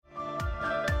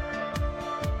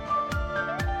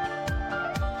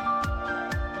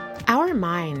Our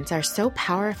minds are so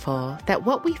powerful that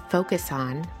what we focus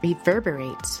on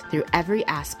reverberates through every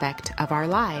aspect of our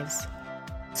lives.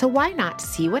 So why not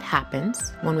see what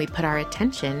happens when we put our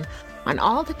attention on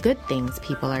all the good things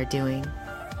people are doing?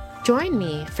 Join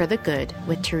me for the good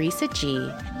with Teresa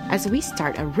G as we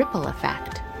start a ripple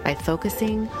effect by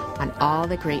focusing on all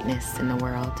the greatness in the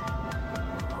world.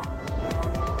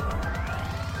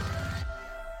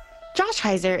 Josh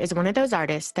Huyser is one of those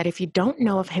artists that if you don't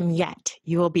know of him yet,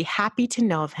 you will be happy to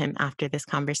know of him after this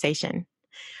conversation.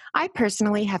 I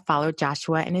personally have followed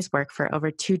Joshua and his work for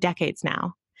over 2 decades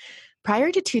now. Prior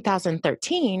to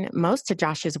 2013, most of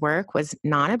Josh's work was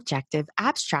non-objective,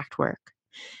 abstract work.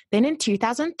 Then in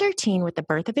 2013, with the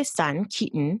birth of his son,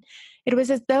 Keaton, it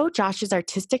was as though Josh's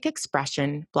artistic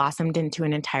expression blossomed into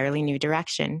an entirely new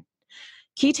direction.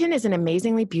 Keaton is an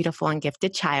amazingly beautiful and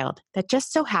gifted child that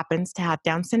just so happens to have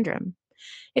Down syndrome.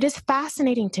 It is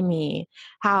fascinating to me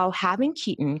how having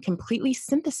Keaton completely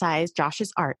synthesized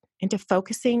Josh's art into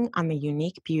focusing on the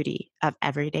unique beauty of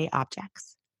everyday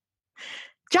objects.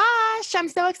 Josh, I'm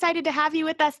so excited to have you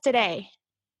with us today.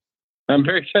 I'm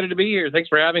very excited to be here. Thanks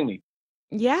for having me.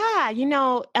 Yeah,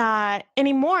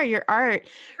 anymore, your art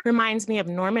reminds me of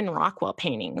Norman Rockwell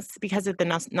paintings because of the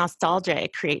nostalgia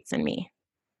it creates in me.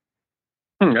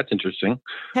 That's interesting.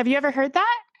 Have you ever heard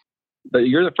that?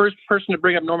 You're the first person to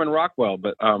bring up Norman Rockwell,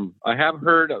 but I have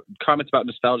heard comments about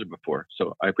nostalgia before,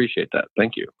 so I appreciate that.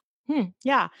 Thank you.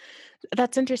 Yeah,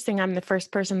 that's interesting. I'm the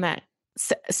first person that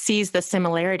sees the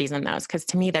similarities in those, because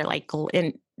to me they're like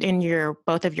in your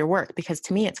both of your work, because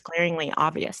to me it's glaringly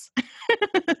obvious.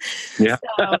 Yeah,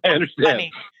 so, I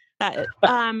understand.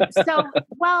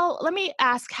 Well, let me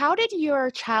ask, how did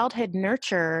your childhood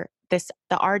nurture the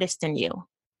artist in you?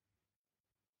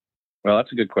 Well,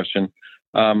 that's a good question.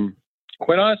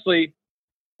 Quite honestly,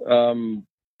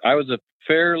 I was a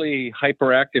fairly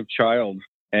hyperactive child,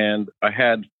 and I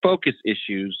had focus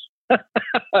issues.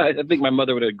 I think my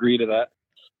mother would agree to that.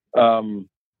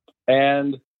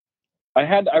 And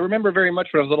I remember very much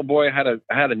when I was a little boy, I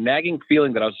had a nagging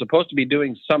feeling that I was supposed to be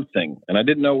doing something, and I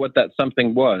didn't know what that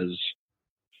something was.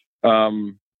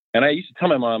 And I used to tell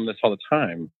my mom this all the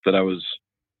time, that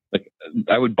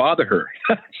I would bother her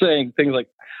saying things like,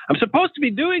 I'm supposed to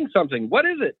be doing something. What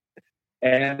is it?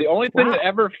 And the only thing that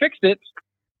ever fixed it,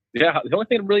 the only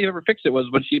thing that really ever fixed it was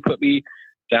when she put me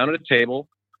down at a table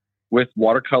with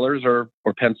watercolors or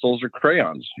pencils or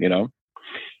crayons,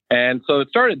 And so it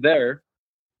started there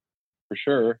for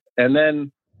sure. And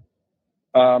then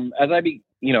as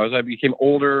I became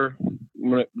older,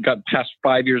 when it got past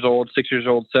 5 years old, 6 years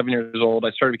old, 7 years old,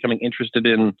 I started becoming interested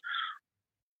in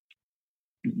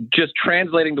just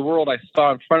translating the world I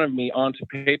saw in front of me onto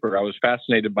paper. I was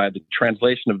fascinated by the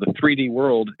translation of the 3D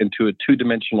world into a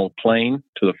 2-dimensional plane,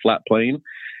 to the flat plane.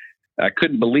 I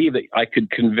couldn't believe that I could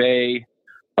convey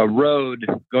a road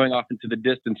going off into the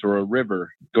distance or a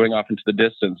river going off into the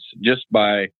distance just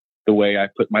by the way I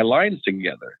put my lines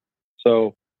together.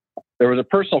 So there was a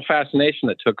personal fascination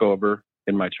that took over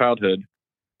in my childhood.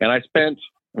 And I spent,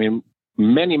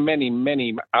 many, many,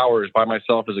 many hours by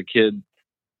myself as a kid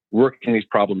working these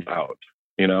problems out,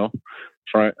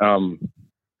 trying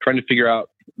to figure out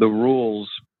the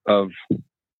rules of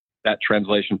that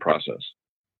translation process.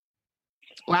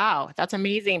 Wow, that's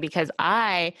amazing, because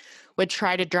I would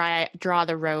try to draw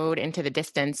the road into the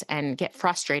distance and get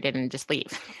frustrated and just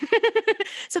leave.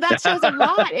 So that shows a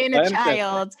lot in a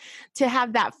child to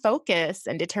have that focus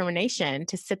and determination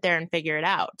to sit there and figure it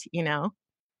out,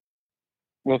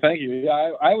 Well, thank you.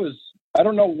 Yeah, I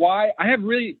don't know why.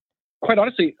 Quite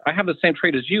honestly, I have the same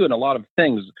trait as you in a lot of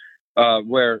things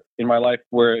where in my life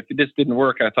where if this didn't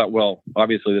work, I thought, well,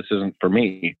 obviously this isn't for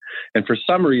me. And for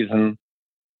some reason,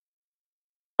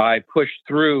 I pushed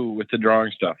through with the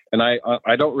drawing stuff. And I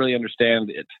don't really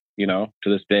understand it, to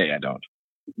this day, I don't.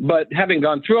 But having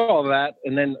gone through all of that,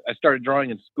 and then I started drawing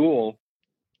in school,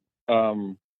 I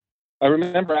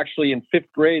remember actually in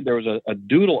 5th grade, there was a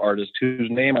doodle artist whose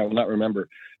name I will not remember,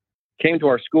 came to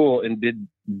our school and did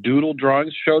doodle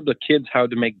drawings, showed the kids how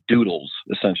to make doodles,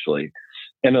 essentially.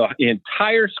 And the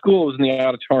entire school was in the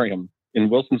auditorium in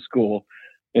Wilson School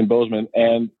in Bozeman.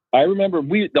 And I remember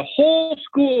the whole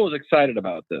school was excited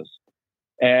about this.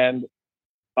 And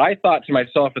I thought to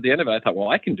myself at the end of it, I thought, well,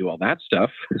 I can do all that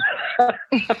stuff. I'm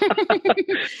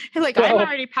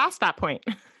already past that point.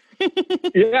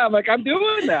 Yeah, I'm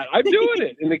doing that. I'm doing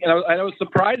it. And I was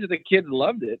surprised that the kids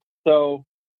loved it. So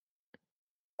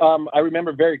I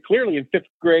remember very clearly in 5th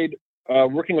grade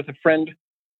working with a friend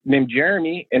named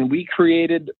Jeremy, and we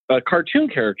created a cartoon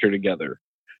character together.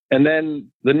 And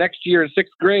then the next year in 6th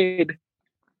grade,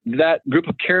 that group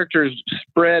of characters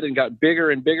spread and got bigger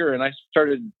and bigger, and I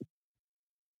started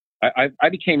I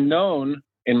became known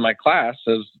in my class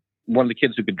as one of the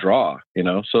kids who could draw,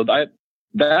 so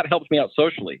that helped me out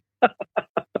socially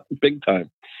big time.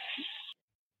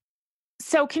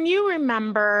 So can you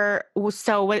remember, was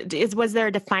there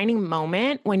a defining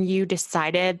moment when you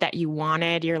decided that you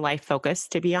wanted your life focus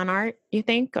to be on art, you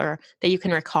think, or that you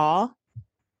can recall?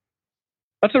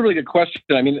 That's a really good question.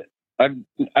 I mean,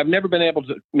 I've never been able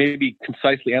to maybe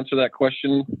concisely answer that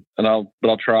question, but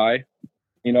I'll try.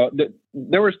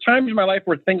 There was times in my life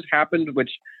where things happened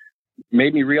which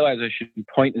made me realize I should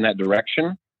point in that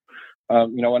direction.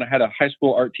 When I had a high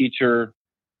school art teacher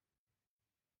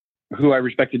who I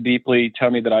respected deeply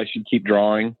tell me that I should keep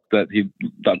drawing, that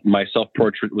my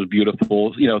self-portrait was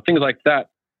beautiful, things like that.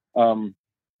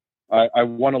 I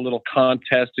won a little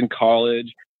contest in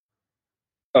college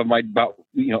about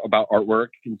artwork.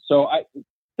 And so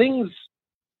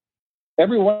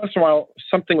every once in a while,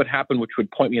 something would happen which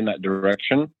would point me in that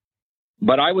direction.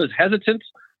 But I was hesitant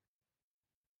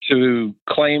to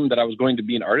claim that I was going to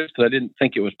be an artist because I didn't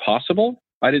think it was possible.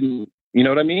 You know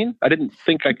what I mean? I didn't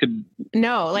think I could.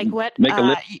 No, like what? Make a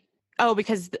living.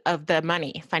 Because of the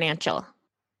money, financial.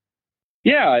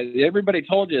 Yeah, everybody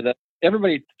told you that.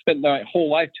 Everybody spent my whole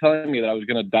life telling me that I was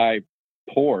going to die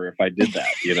poor if I did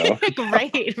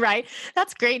that. Right.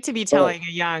 That's great to be telling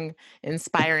a young,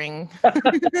 inspiring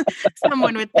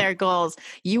someone with their goals.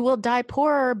 You will die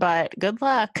poor, but good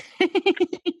luck.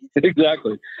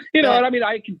 Exactly. And I mean,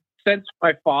 I can sense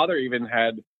my father even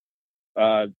had.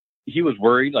 He was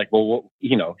worried, like, well,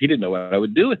 he didn't know what I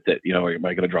would do with it. Am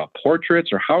I going to draw portraits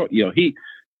or how?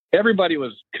 Everybody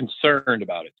was concerned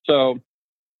about it. So,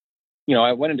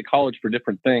 I went into college for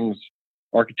different things,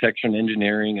 architecture and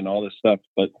engineering and all this stuff.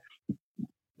 But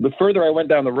the further I went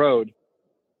down the road,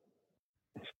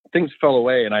 things fell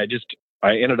away, and I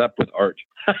ended up with art.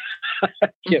 I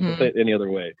can't say it any other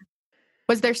way.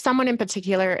 Was there someone in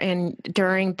particular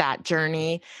during that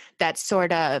journey that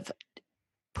sort of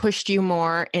pushed you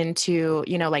more into,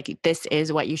 like, this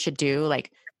is what you should do,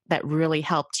 like that really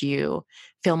helped you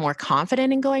feel more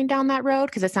confident in going down that road?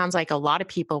 Because it sounds like a lot of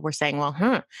people were saying, well,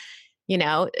 I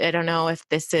don't know if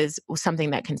this is something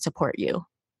that can support you.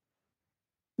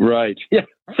 Right. Yeah.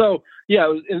 So,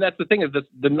 yeah. And that's the thing is that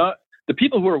the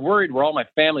people who were worried were all my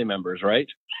family members. Right.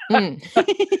 So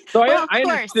well, I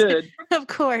understood. Of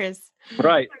course.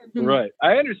 Right. Right.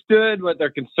 I understood what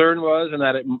their concern was, and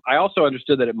that I also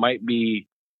understood that it might be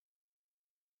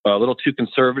a little too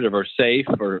conservative or safe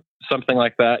or something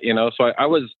like that, So I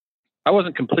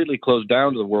wasn't completely closed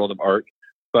down to the world of art,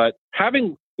 but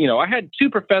having, I had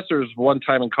two professors one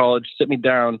time in college sit me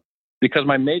down because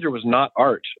my major was not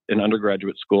art in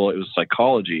undergraduate school. It was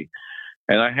psychology.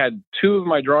 And I had two of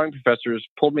my drawing professors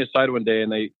pulled me aside one day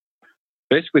and they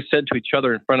basically said to each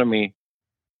other in front of me,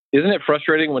 "Isn't it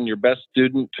frustrating when your best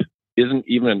student isn't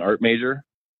even an art major?"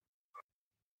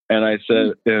 And I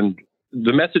said, and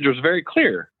the message was very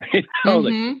clear. Like,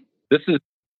 this is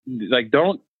like,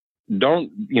 don't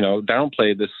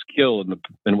downplay this skill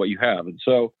in what you have. And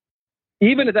so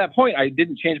even at that point, I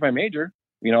didn't change my major.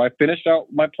 I finished out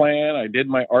my plan. I did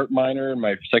my art minor and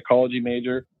my psychology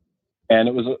major. And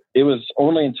it was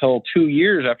only until 2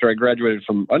 years after I graduated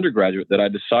from undergraduate that I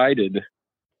decided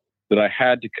that I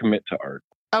had to commit to art.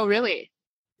 Oh, really?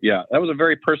 Yeah, that was a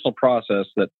very personal process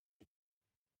that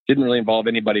didn't really involve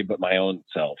anybody but my own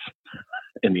self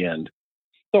in the end.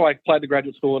 So I applied to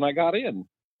graduate school and I got in.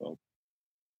 So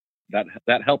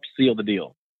that helped seal the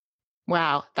deal.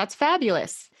 Wow, that's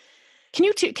fabulous. Can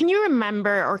you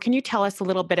remember, or can you tell us a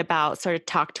little bit about, sort of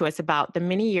talk to us about the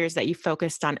many years that you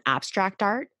focused on abstract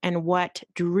art and what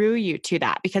drew you to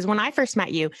that? Because when I first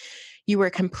met you, you were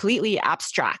completely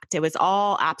abstract. It was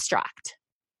all abstract.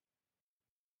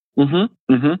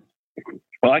 Mm-hmm. Mm-hmm.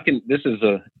 Well,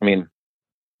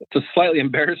 it's a slightly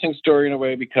embarrassing story in a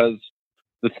way, because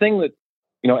the thing that,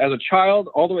 as a child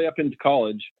all the way up into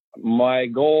college, my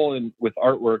goal with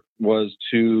artwork was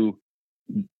to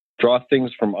draw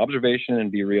things from observation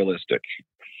and be realistic.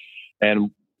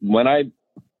 And by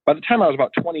the time I was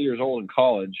about 20 years old in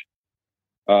college,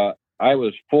 I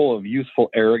was full of youthful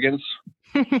arrogance.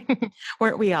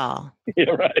 Weren't we all?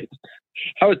 Yeah, right.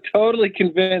 I was totally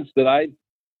convinced that I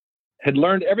had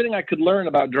learned everything I could learn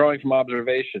about drawing from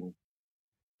observation.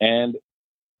 And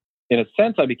in a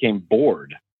sense, I became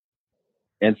bored.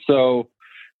 And so,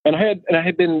 I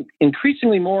had been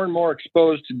increasingly more and more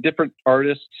exposed to different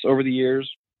artists over the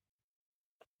years,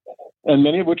 and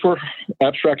many of which were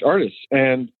abstract artists.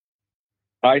 And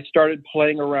I started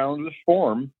playing around with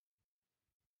form.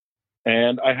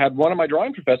 And I had one of my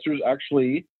drawing professors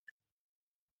actually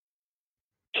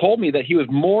told me that he was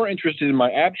more interested in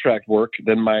my abstract work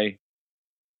than my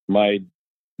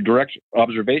direct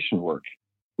observation work,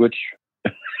 which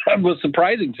was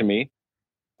surprising to me.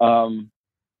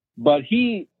 But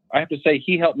I have to say,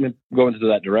 he helped me go into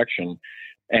that direction.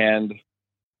 And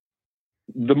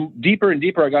the deeper and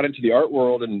deeper I got into the art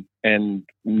world and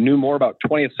knew more about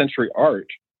 20th century art,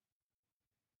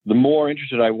 the more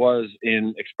interested I was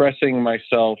in expressing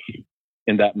myself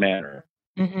in that manner.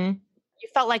 Mm-hmm. You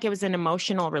felt like it was an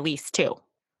emotional release too.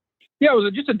 Yeah,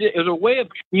 it was a way of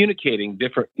communicating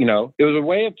different, it was a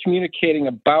way of communicating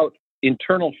about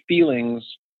internal feelings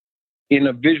in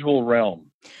a visual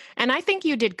realm. And I think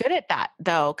you did good at that,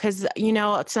 though, because,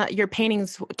 it's not, your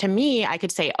paintings, to me, I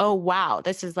could say, oh, wow,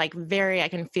 this is like I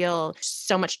can feel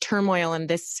so much turmoil in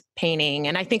this painting.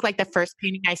 And I think like the first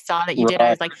painting I saw that you did,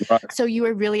 I was like, Right. so you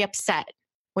were really upset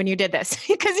when you did this?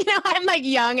 Because, I'm like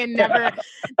young and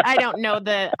I don't know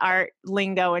the art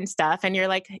lingo and stuff. And you're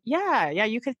like, yeah,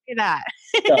 you could say that.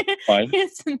 Yeah, fine.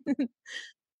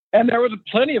 And there was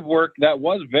plenty of work that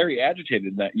was very agitated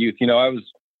in that youth. I was,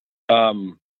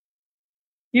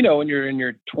 when you're in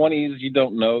your 20s, you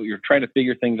don't know, you're trying to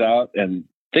figure things out, and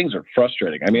things are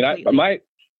frustrating. I mean,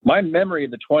 my memory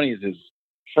of the 20s is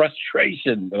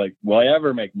frustration. Like, will I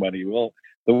ever make money? Will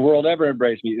the world ever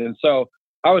embrace me? And so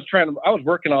I was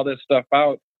working all this stuff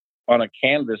out on a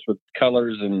canvas with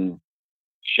colors and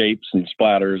shapes and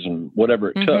splatters and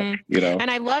whatever it took,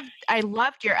 And I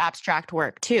loved your abstract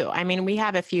work too. I mean, we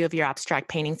have a few of your abstract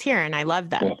paintings here, and I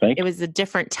love them. Well, it was a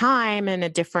different time and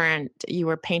you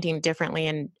were painting differently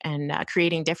and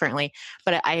creating differently.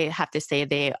 But I have to say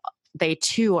they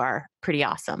too are pretty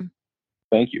awesome.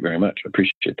 Thank you very much. I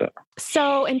appreciate that.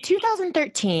 So in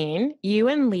 2013, you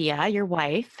and Leah, your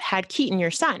wife, had Keaton,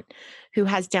 your son, who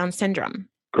has Down syndrome.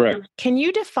 Correct. Can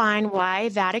you define why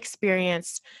that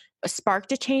experience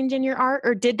sparked a change in your art,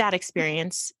 or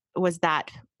was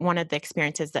that one of the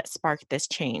experiences that sparked this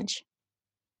change?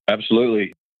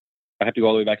 Absolutely. I have to go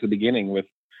all the way back to the beginning with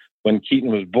when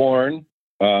Keaton was born.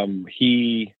 There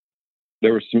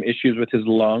were some issues with his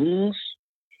lungs,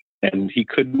 and he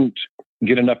couldn't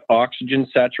get enough oxygen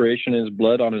saturation in his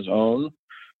blood on his own.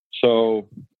 So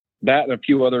that and a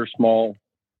few other small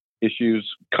issues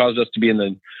caused us to be in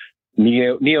the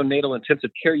neonatal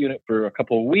intensive care unit for a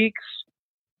couple of weeks.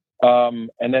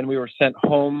 And then we were sent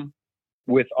home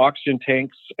with oxygen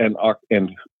tanks and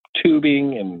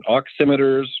tubing and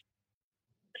oximeters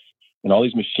and all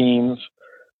these machines.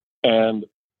 And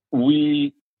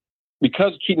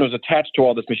because Keaton was attached to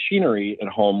all this machinery at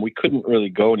home, we couldn't really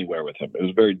go anywhere with him. It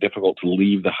was very difficult to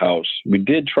leave the house. We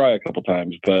did try a couple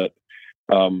times, but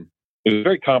it was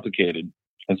very complicated.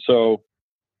 And so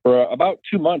for about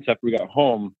 2 months after we got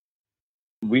home,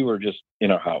 we were just in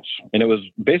our house. And it was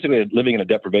basically living in a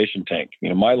deprivation tank.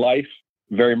 My life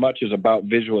very much is about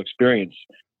visual experience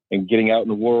and getting out in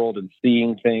the world and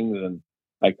seeing things. And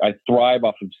I thrive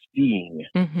off of seeing.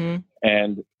 Mm-hmm.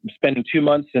 And spending 2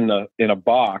 months in a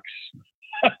box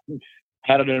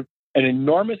had an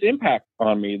enormous impact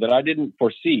on me that I didn't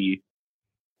foresee.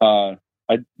 But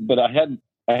I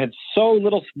had so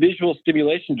little visual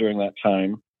stimulation during that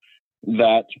time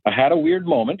that I had a weird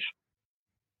moment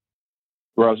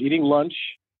where I was eating lunch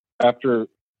after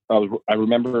I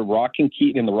remember rocking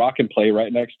Keaton in the rock and play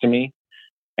right next to me.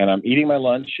 And I'm eating my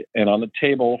lunch, and on the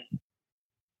table,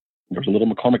 there's a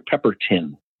little McCormick pepper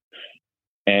tin.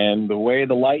 And the way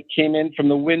the light came in from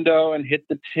the window and hit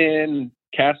the tin,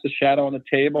 cast a shadow on the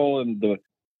table, and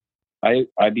I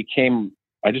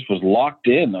just was locked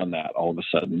in on that all of a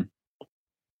sudden.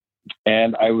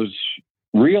 And I was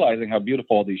realizing how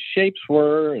beautiful all these shapes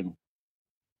were and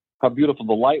how beautiful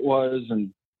the light was.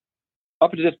 And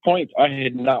up to this point, I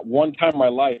had not one time in my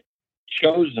life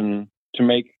chosen to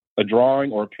make a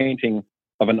drawing or a painting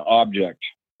of an object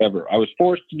ever. I was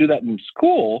forced to do that in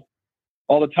school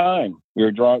all the time. We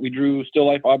drew still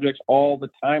life objects all the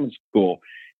time in school.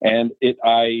 And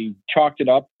I chalked it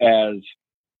up as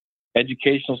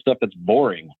educational stuff that's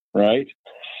boring, right?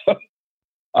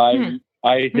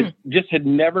 I had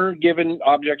never given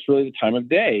objects really the time of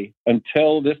day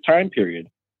until this time period.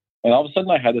 And all of a sudden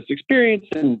I had this experience,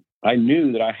 and I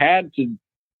knew that I had to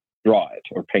draw it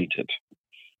or paint it.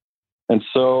 And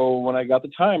so when I got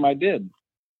the time, I did.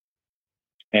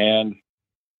 And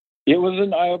it was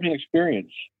an eye-opening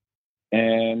experience.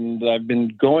 And I've been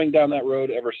going down that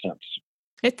road ever since.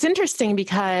 It's interesting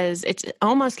because it's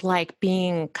almost like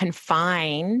being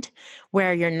confined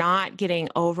where you're not getting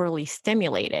overly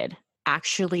stimulated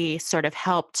actually sort of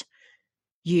helped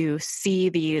you see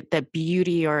the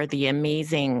beauty or the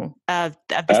amazing of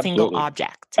the single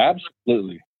object.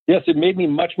 Absolutely. Yes, it made me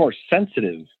much more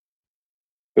sensitive.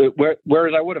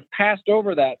 Whereas I would have passed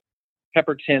over that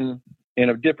pepper tin in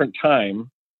a different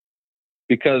time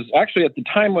because actually at the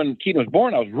time when Keaton was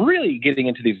born, I was really getting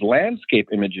into these landscape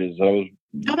images. I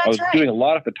was right. doing a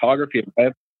lot of photography.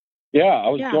 I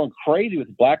was going crazy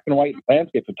with black and white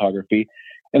landscape photography,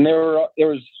 and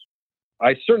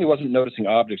I certainly wasn't noticing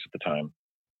objects at the time.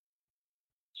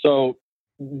 So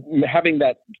having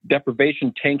that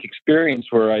deprivation tank experience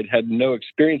where I'd had no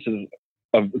experiences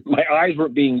of my eyes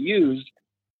weren't being used,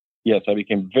 yes, I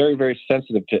became very, very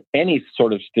sensitive to any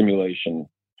sort of stimulation.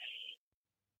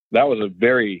 That was a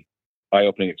very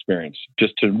eye-opening experience,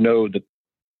 just to know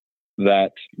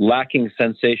that lacking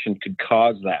sensation could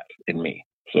cause that in me.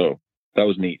 So that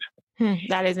was neat.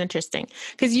 That is interesting,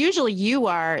 because usually you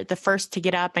are the first to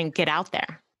get up and get out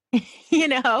there,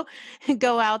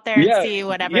 go out there and see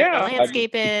whatever the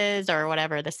landscape is, or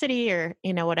whatever the city, or,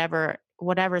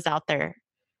 whatever's out there.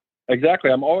 Exactly.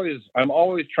 I'm always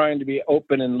trying to be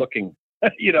open and looking,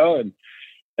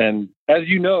 and as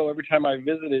you know, every time I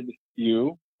visited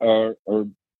you,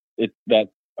 that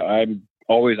I'm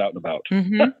always out and about.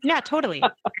 Mm-hmm. Yeah, totally.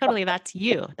 Totally. That's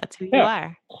you. That's who you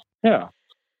are. Yeah.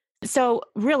 So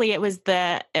really it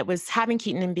was having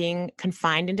Keaton and being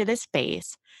confined into this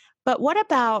space. But what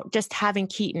about just having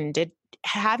Keaton? Did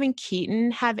having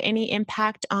Keaton have any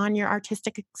impact on your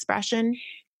artistic expression?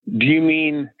 Do you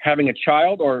mean having a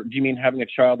child, or do you mean having a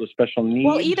child with special needs?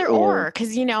 Well, either or,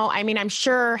 because, I'm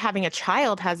sure having a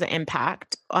child has an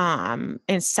impact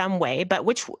in some way, but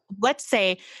let's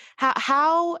say,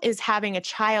 how is having a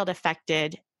child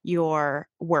affected your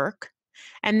work?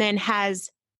 And then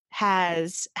has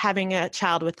having a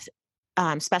child with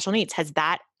special needs, has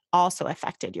that also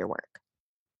affected your work?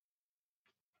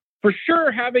 For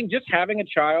sure, having a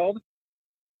child,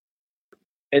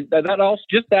 and that also,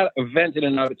 just that event in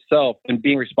and of itself, and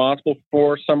being responsible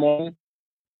for someone,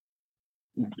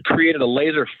 created a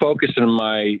laser focus in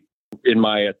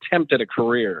my attempt at a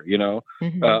career.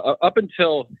 Mm-hmm. Up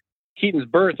until Keaton's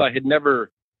birth, I had never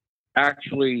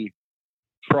actually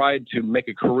tried to make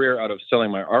a career out of selling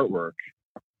my artwork.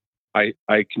 I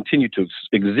continued to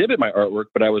exhibit my artwork,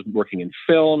 but I was working in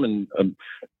film and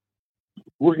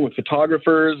working with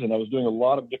photographers, and I was doing a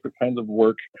lot of different kinds of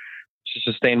work to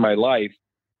sustain my life,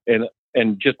 and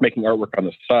just making artwork on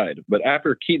the side. But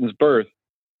after Keaton's birth,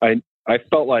 I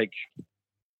felt like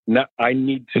I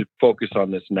need to focus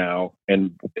on this now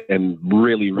and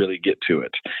really, really get to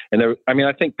it. And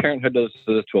I think parenthood does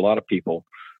this to a lot of people,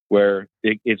 where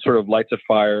it sort of lights a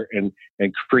fire and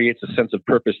creates a sense of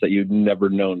purpose that you've never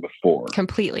known before.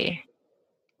 Completely.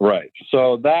 Right.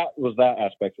 So that was that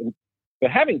aspect. But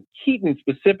having Keaton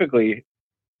specifically,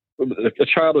 a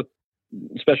child with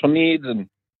special needs, and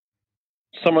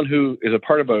someone who is a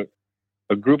part of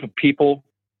a group of people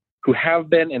who have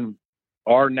been and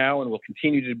are now and will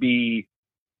continue to be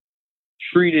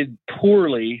treated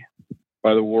poorly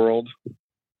by the world,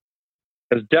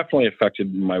 has definitely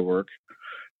affected my work.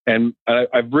 And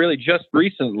I've really just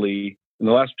recently, in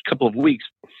the last couple of weeks,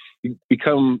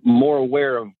 become more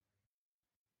aware of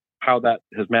how that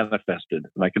has manifested.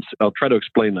 And I'll try to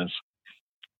explain this.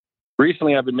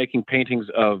 Recently, I've been making paintings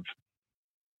of,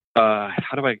 I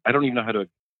don't even know how to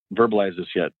verbalize this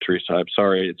yet, Teresa. I'm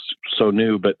sorry, it's so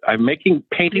new, but I'm making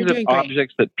paintings of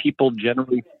objects that people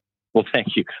generally, well,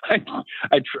 thank you.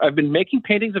 I've been making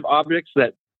paintings of objects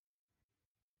that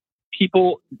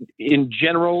people in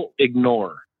general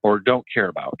ignore or don't care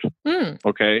about.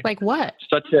 Okay. Like what?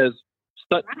 Such as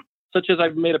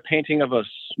I've made a painting of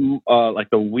like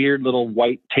a weird little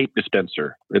white tape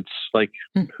dispenser. It's like,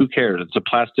 who cares? It's a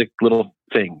plastic little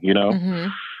thing, Mm-hmm.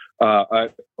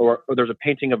 Or there's a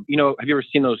painting of, have you ever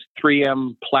seen those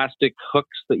 3M plastic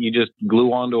hooks that you just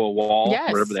glue onto a wall?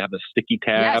 Yes. Wherever they have the sticky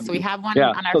tab. Yes, we have one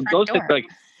on our front door.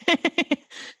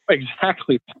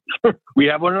 Exactly. We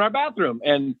have one in our bathroom.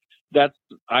 And that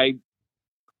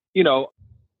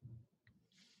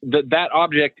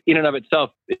object in and of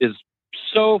itself is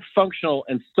so functional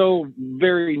and so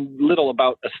very little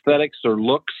about aesthetics or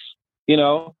looks.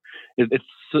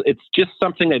 It's just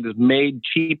something that is made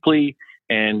cheaply,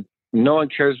 and no one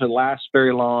cares if it lasts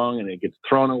very long, and it gets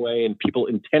thrown away, and people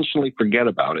intentionally forget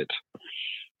about it.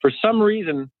 For some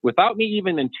reason, without me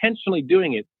even intentionally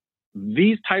doing it,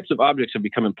 these types of objects have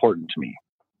become important to me.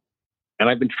 And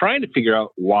I've been trying to figure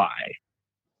out why.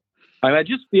 And I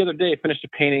just the other day finished a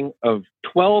painting of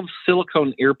 12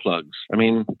 silicone earplugs. I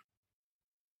mean,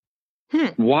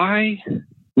 why?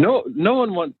 No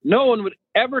one would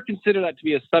ever consider that to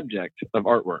be a subject of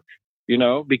artwork,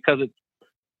 because it's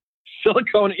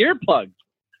silicone earplugs.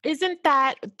 Isn't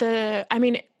that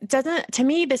to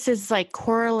me, this is like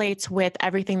correlates with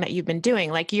everything that you've been doing.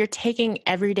 Like, you're taking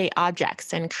everyday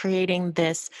objects and creating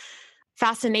this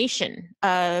fascination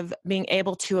of being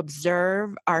able to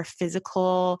observe our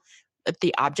physical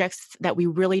the objects that we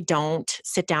really don't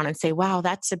sit down and say, wow,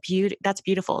 that's that's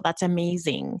beautiful. That's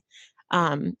amazing.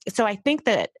 So I think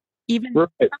that even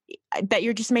Right. that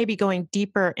you're just maybe going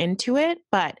deeper into it,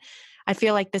 but I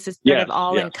feel like this is sort Yes. of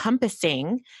all Yes.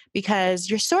 encompassing because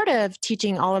you're sort of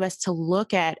teaching all of us to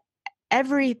look at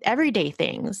everyday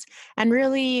things and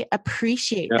really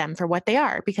appreciate Yeah. them for what they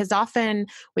are, because often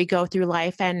we go through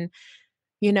life and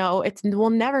we'll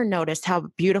never notice how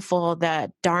beautiful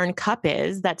the darn cup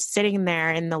is that's sitting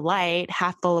there in the light,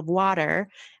 half full of water,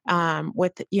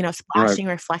 with Right. splashing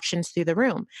reflections through the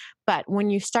room. But when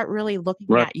you start really looking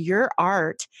Right. at your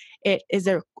art,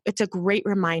 it's a great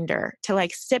reminder to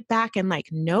like sit back and like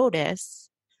notice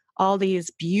all these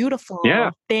Yeah.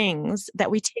 beautiful things that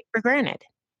we take for granted.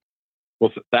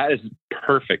 Well, that is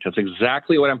perfect. That's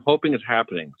exactly what I'm hoping is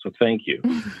happening. So thank you.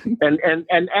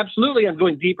 And absolutely, I'm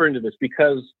going deeper into this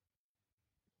because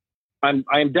I'm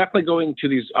definitely going to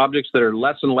these objects that are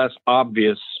less and less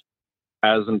obvious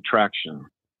as an attraction.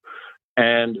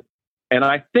 And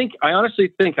I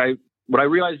honestly think what I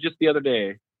realized just the other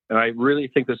day, and I really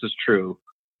think this is true,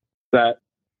 that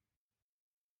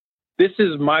this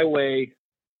is my way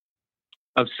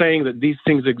of saying that these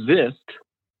things exist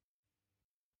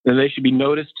and they should be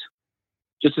noticed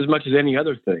just as much as any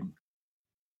other thing.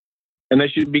 And they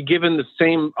should be given the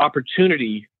same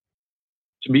opportunity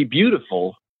to be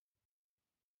beautiful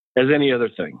as any other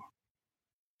thing,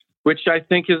 which I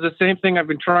think is the same thing I've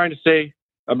been trying to say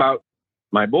about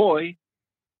my boy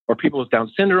or people with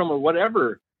Down syndrome or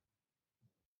whatever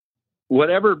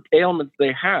ailments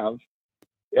they have.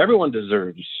 Everyone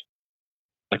deserves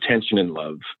attention and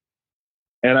love.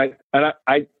 And I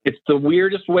it's the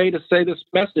weirdest way to say this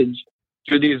message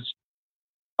through these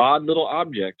odd little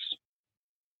objects.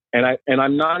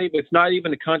 I'm not even, it's not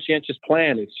even a conscientious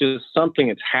plan. It's just something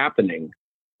that's happening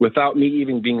without me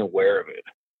even being aware of it.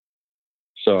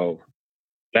 So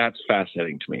that's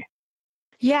fascinating to me.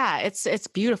 Yeah, it's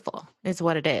beautiful is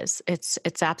what it is. It's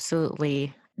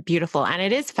absolutely beautiful. And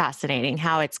it is fascinating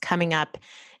how it's coming up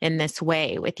in this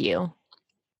way with you.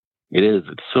 It is.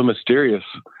 It's so mysterious.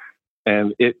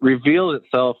 And it reveals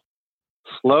itself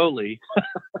slowly.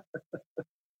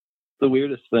 The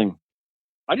weirdest thing.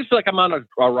 I just feel like I'm on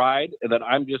a ride and that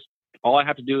all I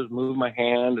have to do is move my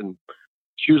hand and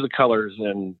choose the colors.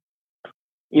 And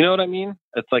you know what I mean?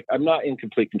 It's like, I'm not in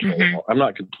complete control. Mhm. I'm not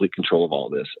in complete control of all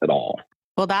this at all.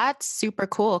 Well, that's super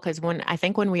cool because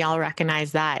when we all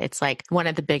recognize that, it's like one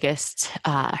of the biggest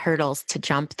hurdles to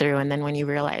jump through. And then when you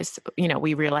realize,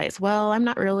 we realize, well, I'm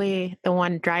not really the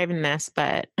one driving this,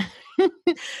 but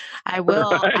I will,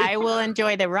 Right. I will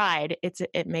enjoy the ride.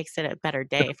 It makes it a better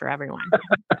day for everyone.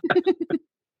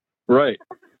 Right.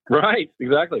 Right.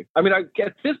 Exactly. I mean,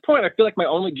 at this point, I feel like my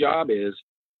only job is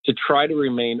to try to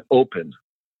remain open,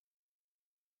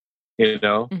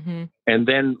 Hmm. and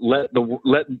then let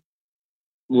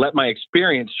my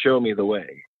experience show me the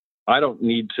way. I don't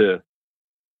need to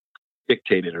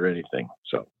dictate it or anything.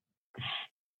 So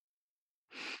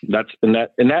that's in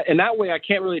that way, I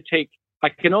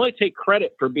can only take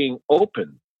credit for being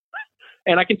open,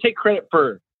 and I can take credit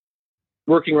for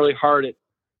working really hard at,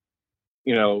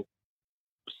 you know,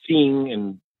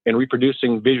 seeing and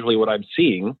reproducing visually what I'm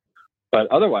seeing. But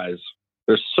otherwise,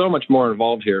 there's so much more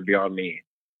involved here beyond me,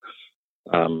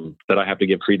 that I have to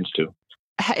give credence to.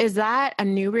 Is that a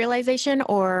new realization,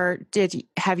 or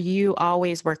have you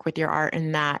always worked with your art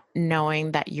in that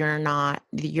knowing that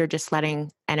you're just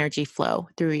letting energy flow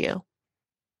through you?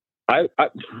 I, I,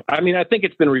 I mean, I think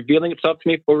it's been revealing itself to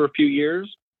me for over a few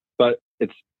years, but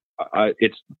it's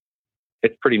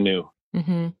pretty new.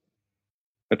 Hmm.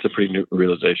 It's a pretty new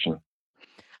realization.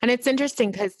 And it's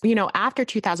interesting because, after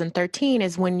 2013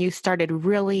 is when you started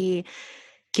really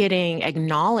getting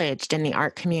acknowledged in the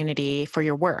art community for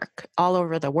your work all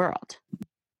over the world.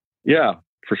 Yeah,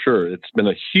 for sure. It's been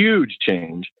a huge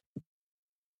change.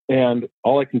 And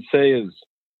all I can say is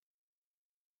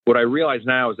what I realize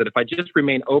now is that if I just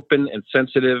remain open and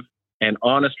sensitive and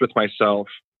honest with myself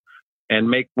and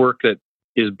make work that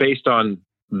is based on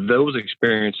those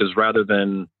experiences rather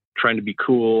than trying to be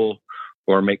cool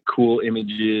or make cool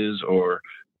images or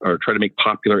try to make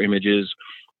popular images,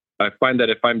 I find that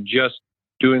if I'm just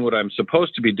doing what I'm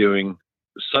supposed to be doing,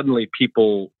 suddenly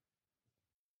people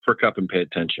perk up and pay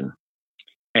attention.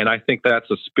 And I think that's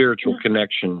a spiritual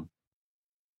connection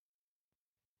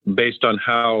based on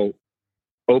how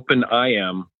open I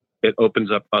am. It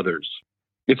opens up others.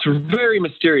 It's very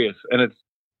mysterious, and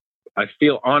I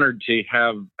feel honored to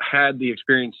have had the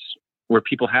experience where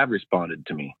people have responded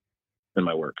to me in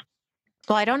my work.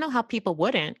 Well, I don't know how people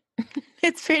wouldn't.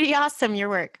 It's pretty awesome, your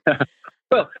work.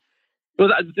 well,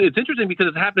 it's interesting because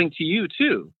it's happening to you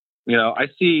too. I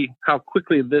see how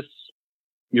quickly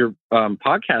your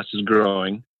podcast is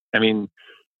growing. I mean,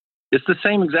 it's the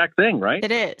same exact thing, right?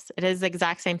 It is. It is the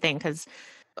exact same thing because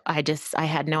I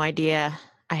had no idea.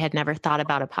 I had never thought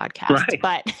about a podcast, Right.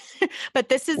 but but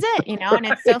this is it, and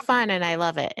it's so fun and I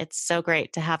love it. It's so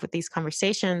great to have with these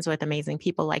conversations with amazing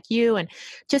people like you and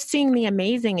just seeing the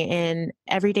amazing in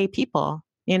everyday people,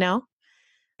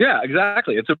 Yeah,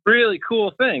 exactly. It's a really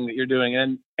cool thing that you're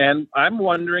doing. And I'm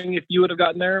wondering if you would have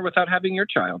gotten there without having your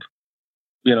child.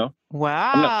 I'm not,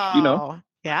 Wow.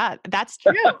 Yeah, that's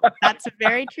true. That's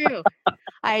very true.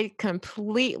 I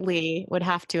completely would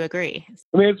have to agree.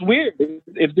 I mean, it's weird.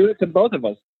 It's doing it to both of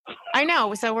us. I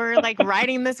know. So we're like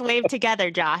riding this wave together,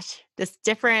 Josh. Just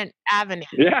different avenues.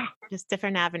 Yeah. Just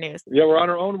different avenues. Yeah, we're on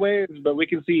our own waves, but we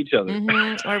can see each other.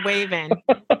 We're waving.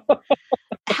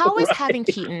 How is Right. having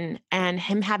Keaton and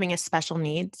him having special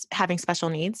needs,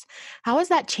 how has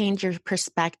that changed your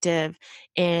perspective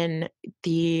in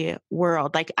the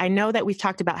world? Like, I know that we've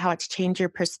talked about how it's changed your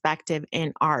perspective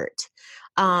in art.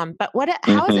 But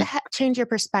how has it changed your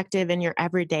perspective in your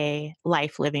everyday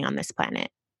life living on this planet?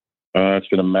 It's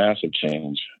been a massive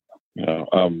change.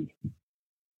 I'm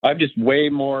just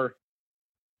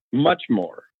much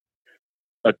more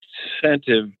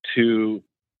attentive to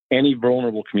any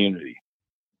vulnerable community,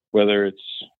 whether it's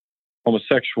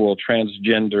homosexual,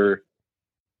 transgender,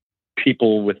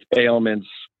 people with ailments,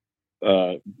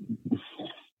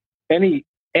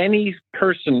 any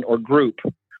person or group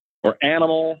or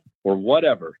animal or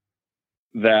whatever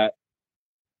that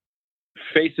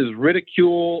faces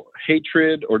ridicule,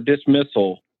 hatred, or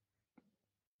dismissal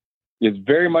is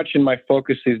very much in my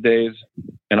focus these days.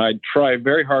 And I try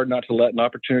very hard not to let an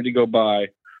opportunity go by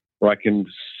where I can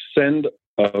send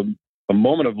a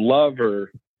moment of love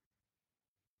or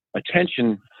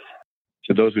attention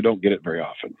to those who don't get it very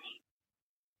often.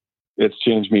 It's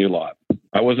changed me a lot.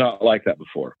 I was not like that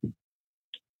before.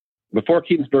 Before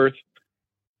Keaton's birth,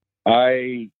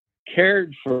 I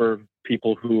cared for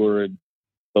people who were in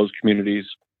those communities,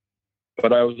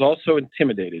 but I was also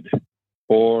intimidated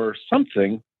or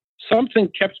something. Something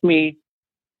kept me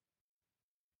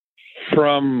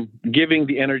from giving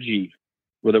the energy,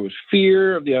 whether it was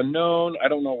fear of the unknown. I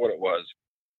don't know what it was.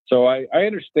 So I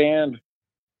understand.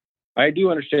 I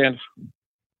do understand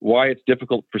why it's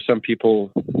difficult for some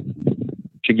people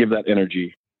to give that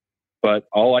energy. But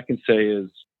all I can say is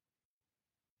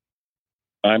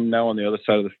I'm now on the other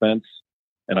side of the fence,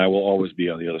 and I will always be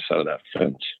on the other side of that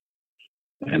fence.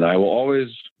 And I will always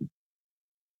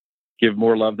give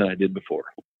more love than I did before.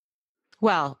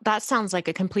 Well, that sounds like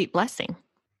a complete blessing.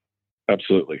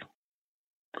 Absolutely.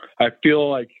 I feel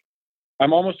like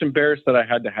I'm almost embarrassed that I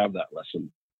had to have that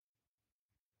lesson,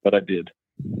 but I did.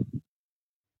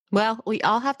 Well, we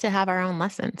all have to have our own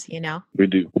lessons, We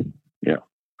do. Yeah.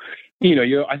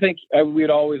 I think we'd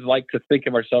always like to think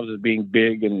of ourselves as being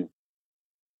big and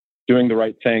doing the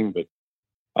right thing, but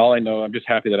all I know, I'm just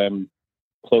happy that I'm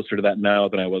closer to that now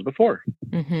than I was before.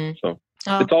 Mm-hmm. So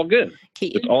it's all good.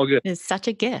 Keaton it's all good. Is such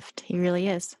a gift. He really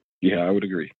is. Yeah, I would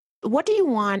agree. What do you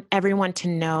want everyone to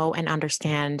know and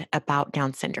understand about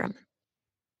Down syndrome?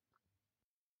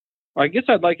 I guess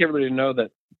I'd like everybody to know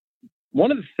that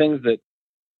one of the things that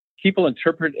people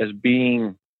interpret as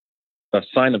being a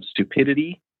sign of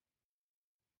stupidity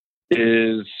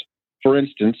is, for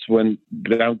instance, when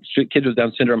kids with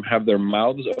Down syndrome have their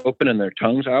mouths open and their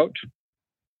tongues out.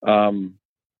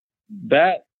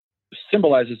 That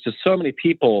symbolizes to so many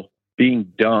people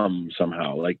being dumb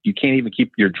somehow. Like you can't even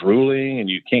keep your drooling and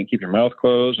you can't keep your mouth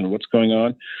closed and what's going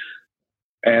on.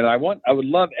 And I would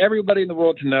love everybody in the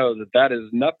world to know that that is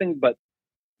nothing but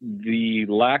the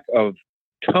lack of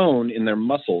tone in their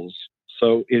muscles.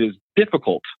 So it is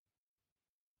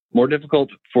more difficult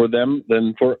for them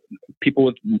than for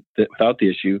people without the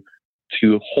issue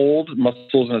to hold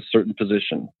muscles in a certain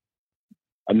position.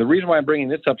 And the reason why I'm bringing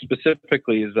this up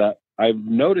specifically is that I've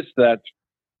noticed that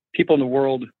people in the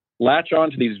world latch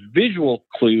on to these visual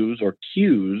clues or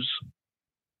cues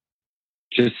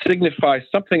to signify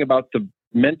something about the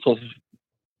mental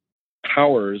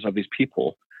powers of these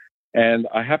people. And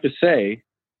I have to say,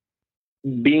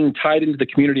 being tied into the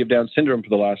community of Down syndrome for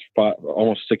the last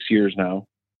almost 6 years now,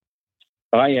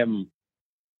 I am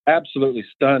absolutely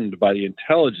stunned by the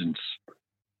intelligence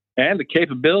and the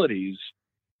capabilities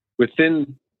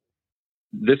within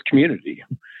this community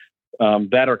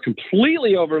that are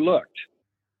completely overlooked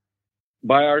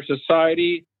by our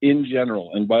society in general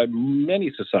and by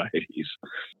many societies.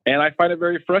 And I find it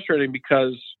very frustrating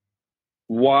because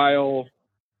while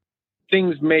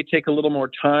things may take a little more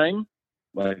time,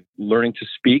 like learning to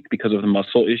speak because of the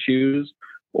muscle issues,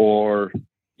 or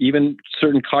even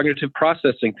certain cognitive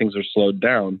processing things are slowed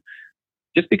down.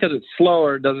 Just because it's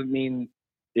slower doesn't mean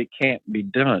it can't be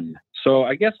done. So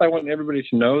I guess I want everybody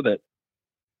to know that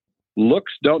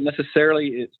looks don't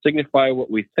necessarily signify what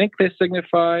we think they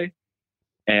signify.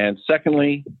 And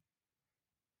secondly,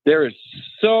 there is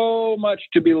so much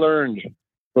to be learned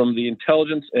from the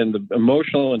intelligence and the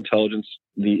emotional intelligence,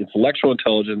 the intellectual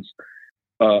intelligence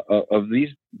of these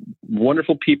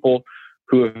wonderful people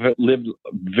who have lived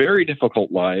very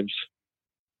difficult lives.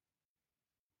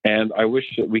 And I wish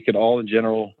that we could all, in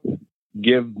general,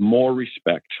 give more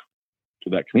respect to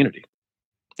that community.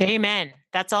 Amen.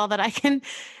 That's all that I can.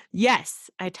 Yes,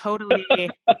 I totally.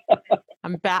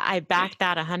 I back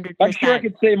that 100%. I'm sure I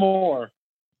could say more.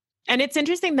 And it's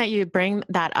interesting that you bring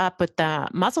that up with the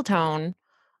muscle tone,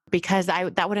 because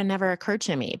that would have never occurred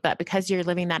to me. But because you're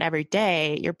living that every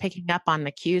day, you're picking up on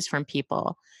the cues from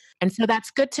people. And so that's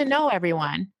good to know,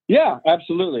 everyone. Yeah,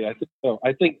 absolutely. I think so.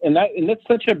 I think, and that's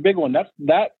such a big one.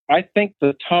 I think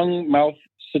the tongue-mouth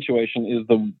situation is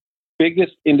the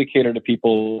biggest indicator to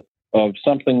people of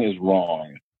something is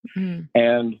wrong. Mm.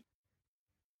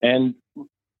 And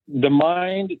the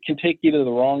mind can take you to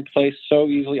the wrong place so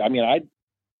easily. I mean,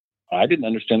 I didn't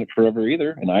understand it forever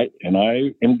either, and I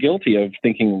am guilty of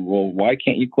thinking, well, why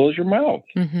can't you close your mouth?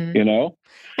 Mm-hmm. You know.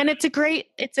 And it's a great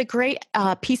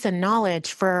piece of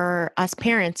knowledge for us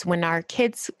parents when our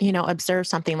kids, observe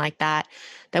something like that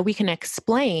we can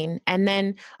explain. And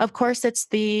then, of course, it's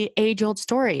the age-old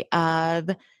story of,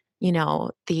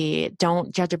 the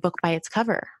don't judge a book by its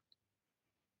cover.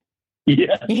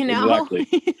 Yeah,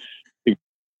 exactly.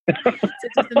 So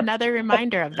just another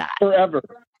reminder of that.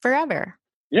 Forever.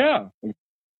 Yeah,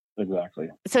 exactly.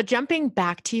 So jumping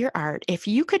back to your art, if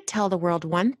you could tell the world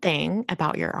one thing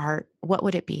about your art, what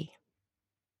would it be?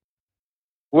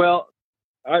 Well,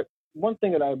 one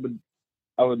thing that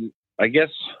I guess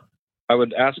I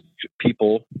would ask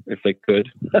people if they could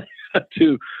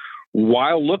to,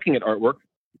 while looking at artwork,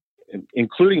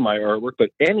 including my artwork, but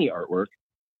any artwork,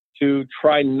 to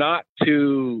try not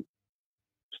to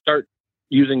start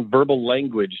using verbal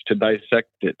language to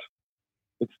dissect it.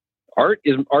 Art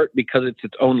is art because it's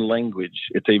its own language.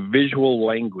 It's a visual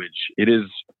language. It is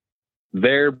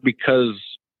there because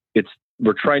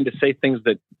we're trying to say things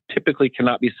that typically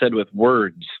cannot be said with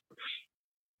words.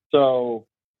 So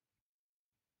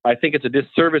I think it's a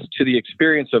disservice to the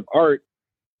experience of art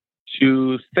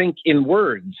to think in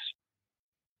words.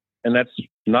 And that's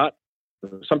not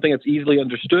something that's easily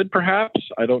understood, perhaps.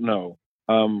 I don't know.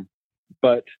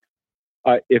 But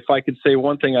if I could say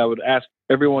one thing, I would ask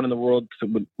everyone in the world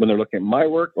when they're looking at my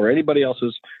work or anybody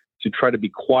else's to try to be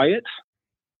quiet,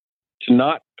 to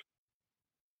not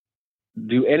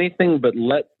do anything but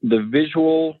let the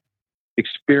visual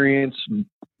experience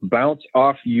bounce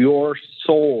off your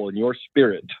soul and your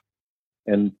spirit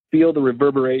and feel the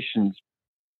reverberations,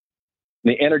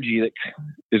 the energy that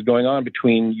is going on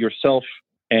between yourself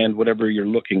and whatever you're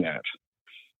looking at.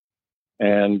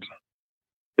 And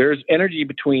there's energy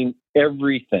between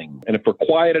everything. And if we're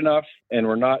quiet enough and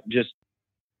we're not just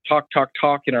talk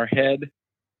in our head,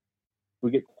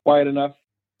 we get quiet enough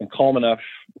and calm enough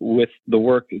with the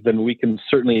work, then we can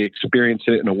certainly experience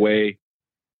it in a way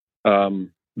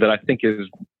that I think is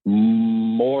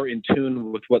more in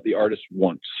tune with what the artist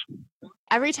wants.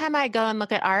 Every time I go and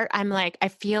look at art, I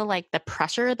feel like the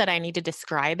pressure that I need to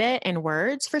describe it in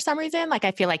words for some reason. Like,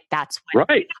 I feel like that's what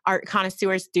art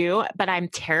connoisseurs do, but I'm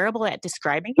terrible at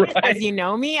describing it. As you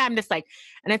know me, I'm just like,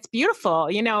 and it's beautiful,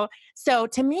 So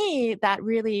to me, that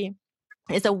really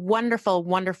is a wonderful,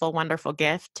 wonderful, wonderful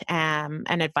gift and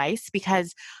advice,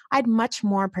 because I'd much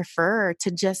more prefer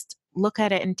to just look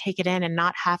at it and take it in and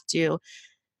not have to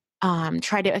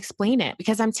try to explain it,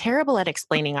 because I'm terrible at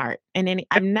explaining art, and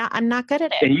I'm not good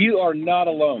at it. And you are not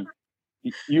alone.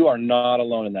 You are not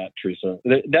alone in that, Teresa.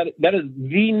 That is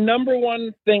the number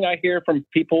one thing I hear from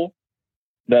people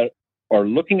that are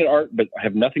looking at art but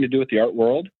have nothing to do with the art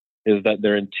world, is that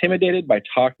they're intimidated by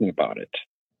talking about it.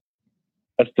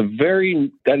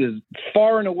 That is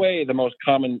far and away the most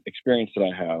common experience that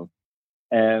I have.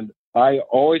 And I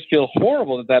always feel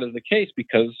horrible that is the case,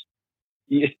 because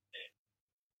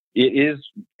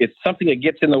it's something that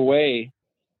gets in the way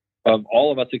of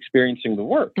all of us experiencing the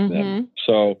work. Mm-hmm.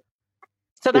 So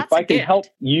that's if I can help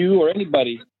you or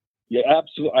anybody, yeah,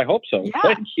 absolutely. I hope so. Yeah,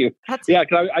 thank you. Because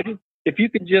I just, if you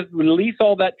could just release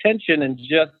all that tension and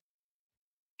just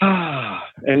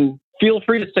and feel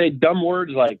free to say dumb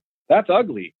words like "that's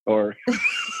ugly" or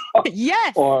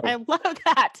yes, I love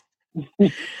that.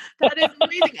 That is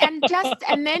amazing.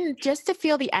 And then just to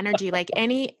feel the energy, like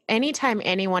anytime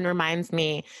anyone reminds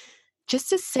me, just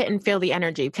to sit and feel the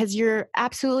energy, because you're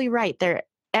absolutely right.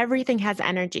 everything has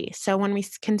energy. So when we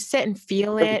can sit and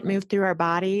feel it move through our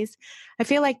bodies, I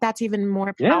feel like that's even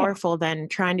more Yeah, powerful than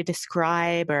trying to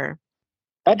describe or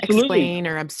absolutely. explain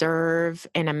or observe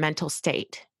in a mental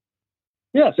state.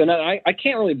 Yes, and I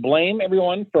can't really blame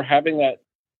everyone for having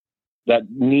that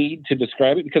need to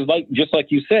describe it because, just like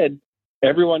you said,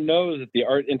 everyone knows that the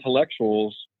art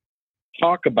intellectuals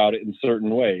talk about it in certain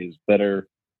ways that are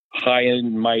high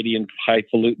and mighty and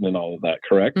highfalutin and all of that.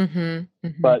 Correct, Mm-hmm,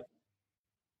 mm-hmm.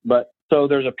 but so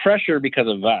there's a pressure because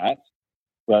of that.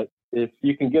 But if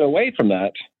you can get away from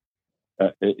that,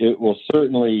 it will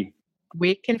certainly.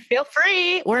 We can feel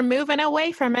free. We're moving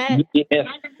away from it. Yes,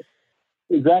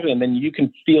 exactly, and then you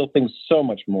can feel things so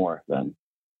much more. Then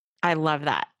I love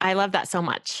that. I love that so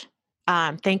much.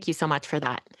 Thank you so much for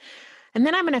that. And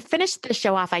then I'm going to finish the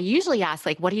show off. I usually ask,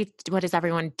 like, what does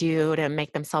everyone do to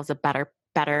make themselves a better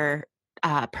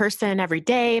person every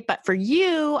day? But for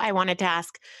you, I wanted to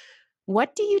ask,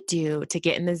 what do you do to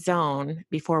get in the zone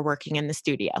before working in the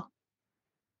studio?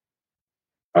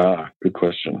 good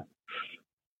question.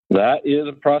 That is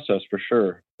a process for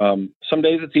sure. Some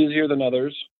days it's easier than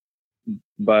others,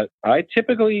 but I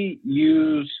typically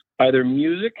use either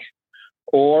music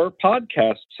or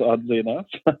podcasts, oddly enough,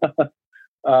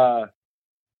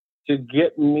 to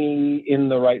get me in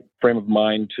the right frame of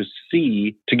mind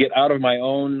to get out of my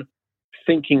own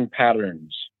thinking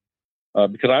patterns.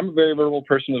 Because I'm a very verbal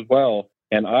person as well,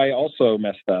 and I also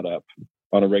mess that up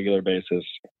on a regular basis.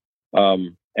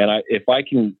 If I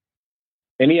can,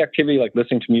 any activity like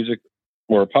listening to music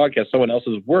or a podcast, someone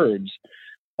else's words,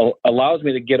 allows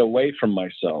me to get away from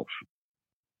myself.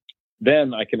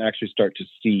 Then I can actually start to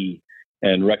see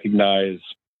and recognize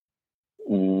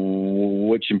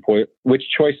which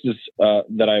choices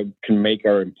that I can make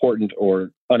are important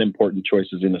or unimportant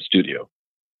choices in the studio.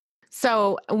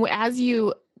 So as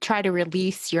you try to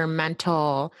release your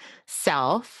mental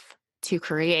self to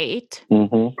create,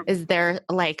 is there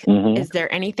is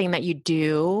there anything that you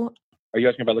do? Are you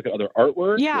asking if I look at other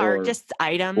artwork? Yeah, or just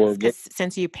items, because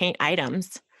since you paint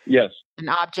items. Yes. And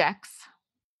objects.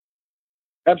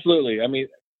 Absolutely. I mean,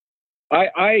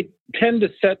 I tend to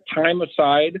set time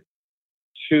aside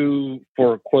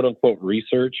for quote unquote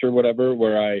research or whatever,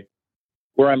 where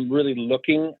I'm really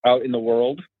looking out in the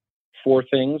world for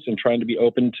things and trying to be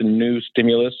open to new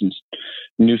stimulus and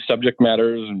new subject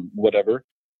matters and whatever.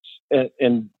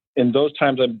 And in those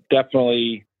times, I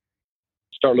definitely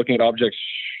start looking at objects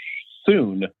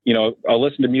soon. I'll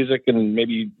listen to music and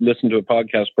maybe listen to a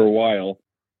podcast for a while,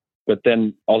 but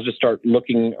then I'll just start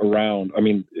looking around. I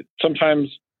mean, sometimes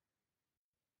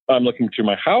I'm looking through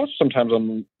my house. Sometimes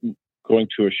I'm going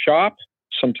to a shop.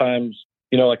 Sometimes,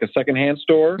 like a secondhand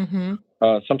store.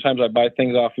 Mm-hmm. Sometimes I buy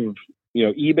things off of,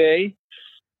 eBay,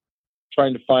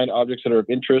 trying to find objects that are of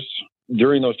interest.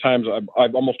 During those times,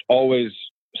 I've almost always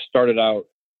started out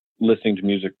listening to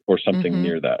music or something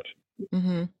near that.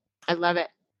 Mm-hmm. I love it.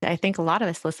 I think a lot of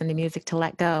us listen to music to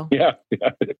let go. Yeah.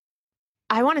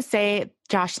 I want to say,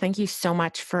 Josh, thank you so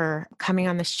much for coming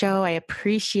on the show. I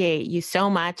appreciate you so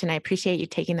much. And I appreciate you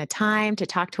taking the time to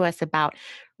talk to us about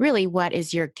really what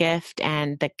is your gift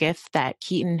and the gift that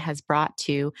Keaton has brought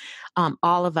to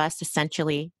all of us,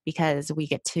 essentially, because we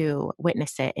get to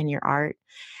witness it in your art.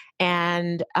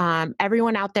 And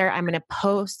everyone out there, I'm going to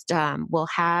post, we'll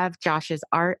have Josh's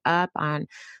art up on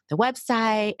the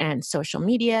website and social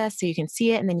media so you can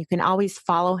see it. And then you can always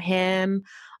follow him.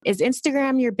 Is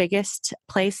Instagram your biggest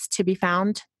place to be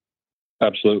found?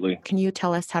 Absolutely. Can you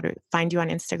tell us how to find you on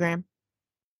Instagram?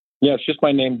 Yeah, it's just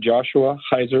my name, Joshua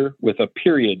Huyser, with a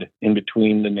period in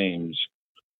between the names.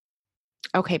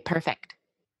 Okay, perfect.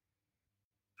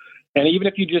 And even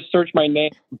if you just search my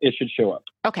name, it should show up.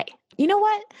 Okay. You know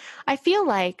what? I feel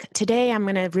like today I'm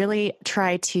going to really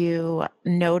try to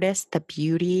notice the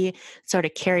beauty, sort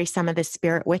of carry some of the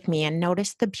spirit with me and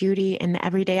notice the beauty in the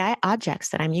everyday objects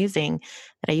that I'm using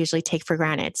that I usually take for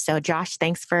granted. So Josh,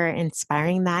 thanks for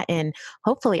inspiring that in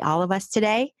hopefully all of us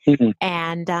today.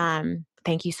 And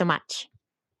thank you so much.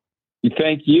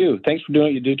 Thank you. Thanks for doing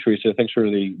what you do, Teresa. Thanks for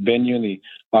the venue and the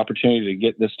opportunity to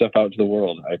get this stuff out to the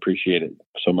world. I appreciate it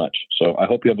so much. So I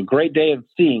hope you have a great day of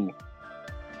seeing.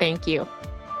 Thank you.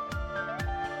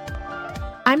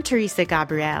 I'm Teresa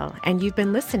Gabrielle, and you've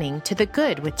been listening to The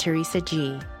Good with Teresa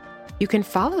G. You can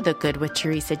follow The Good with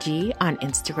Teresa G on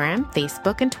Instagram,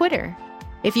 Facebook, and Twitter.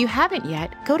 If you haven't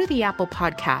yet, go to the Apple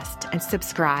Podcast and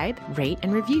subscribe, rate,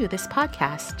 and review this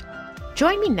podcast.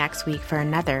 Join me next week for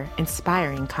another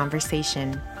inspiring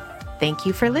conversation. Thank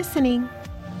you for listening.